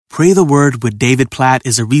Pray the Word with David Platt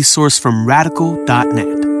is a resource from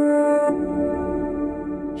radical.net.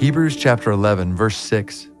 Hebrews chapter 11, verse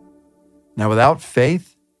 6. Now without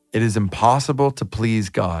faith, it is impossible to please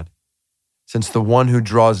God, since the one who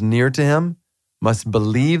draws near to him must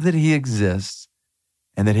believe that he exists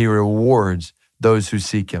and that he rewards those who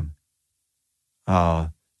seek him.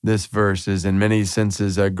 This verse is in many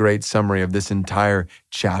senses a great summary of this entire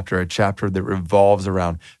chapter, a chapter that revolves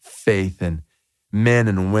around faith and men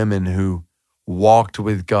and women who walked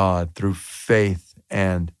with God through faith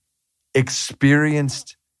and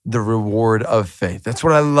experienced the reward of faith. That's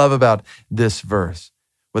what I love about this verse.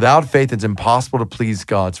 Without faith, it's impossible to please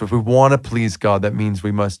God. So if we want to please God, that means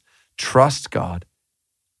we must trust God.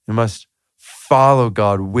 We must follow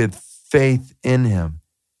God with faith in him.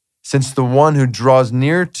 Since the one who draws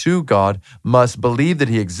near to God must believe that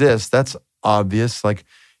he exists, that's obvious. Like,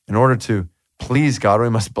 in order to please God, we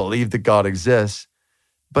must believe that God exists.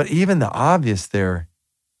 But even the obvious there,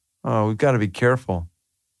 we've got to be careful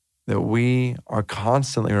that we are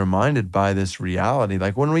constantly reminded by this reality.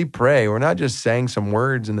 Like when we pray, we're not just saying some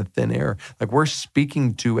words in the thin air. Like we're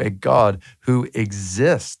speaking to a God who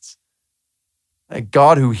exists, a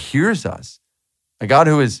God who hears us, a God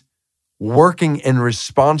who is working in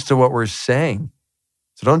response to what we're saying.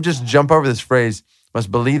 So don't just jump over this phrase,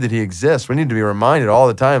 must believe that he exists. We need to be reminded all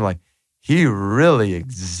the time, like he really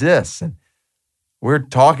exists. And we're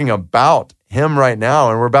talking about him right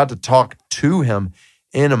now, and we're about to talk to him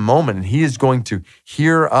in a moment, and he is going to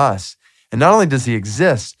hear us. And not only does he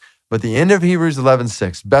exist, but the end of Hebrews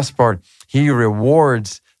 11:6, best part, he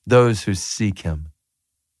rewards those who seek him.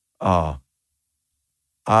 I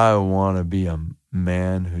want to be a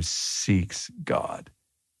man who seeks God.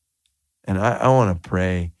 And I want to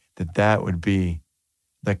pray that that would be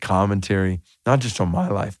the commentary, not just on my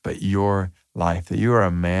life, but your life, that you are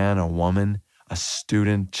a man, a woman, a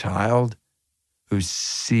student, child who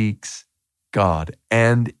seeks God,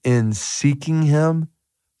 and in seeking him,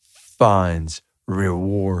 finds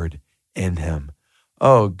reward in him.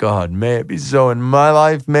 Oh God, may it be so in my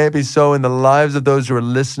life, may it be so in the lives of those who are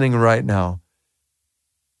listening right now.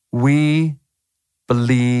 We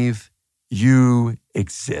believe you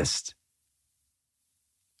exist.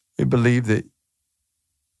 We believe that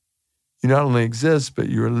you not only exist, but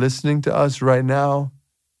you are listening to us right now,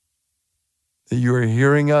 that you are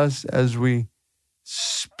hearing us as we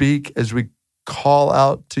speak, as we call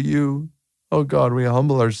out to you. Oh God, we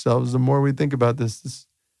humble ourselves. The more we think about this is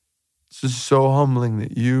so humbling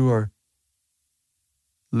that you are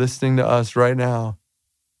listening to us right now.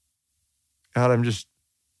 God, I'm just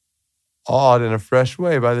awed in a fresh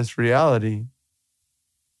way by this reality.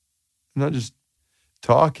 I'm not just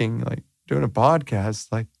talking, like doing a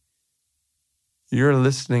podcast, like you're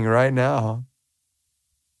listening right now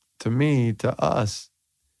to me, to us,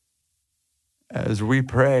 as we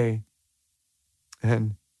pray.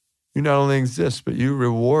 And you not only exist, but you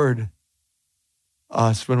reward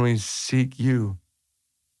us when we seek you.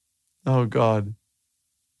 Oh God,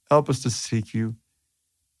 help us to seek you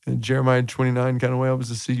in Jeremiah 29 kind of way. Help us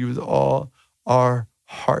to seek you with all our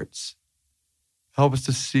hearts. Help us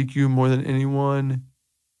to seek you more than anyone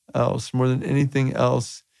else, more than anything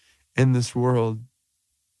else in this world.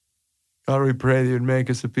 God, we pray that you would make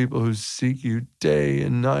us a people who seek you day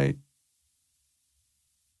and night,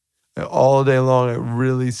 all day long,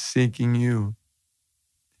 really seeking you.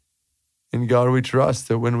 And God, we trust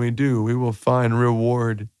that when we do, we will find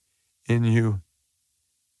reward in you.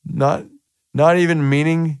 Not even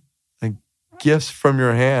meaning like gifts from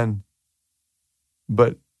your hand,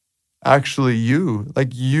 but actually you,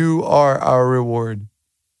 like you are our reward.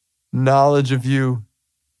 Knowledge of you,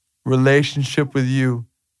 relationship with you,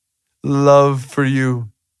 love for you.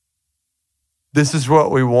 This is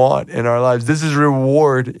what we want in our lives. This is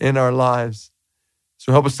reward in our lives.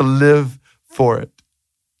 So help us to live for it.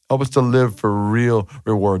 Help us to live for real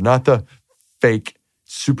reward, not the fake,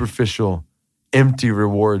 superficial, empty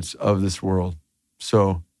rewards of this world.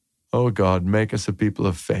 So, oh God, make us a people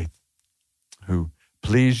of faith who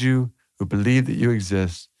please you, who believe that you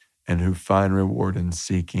exist, and who find reward in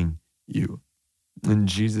seeking you. In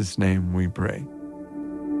Jesus' name we pray.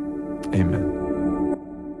 Amen.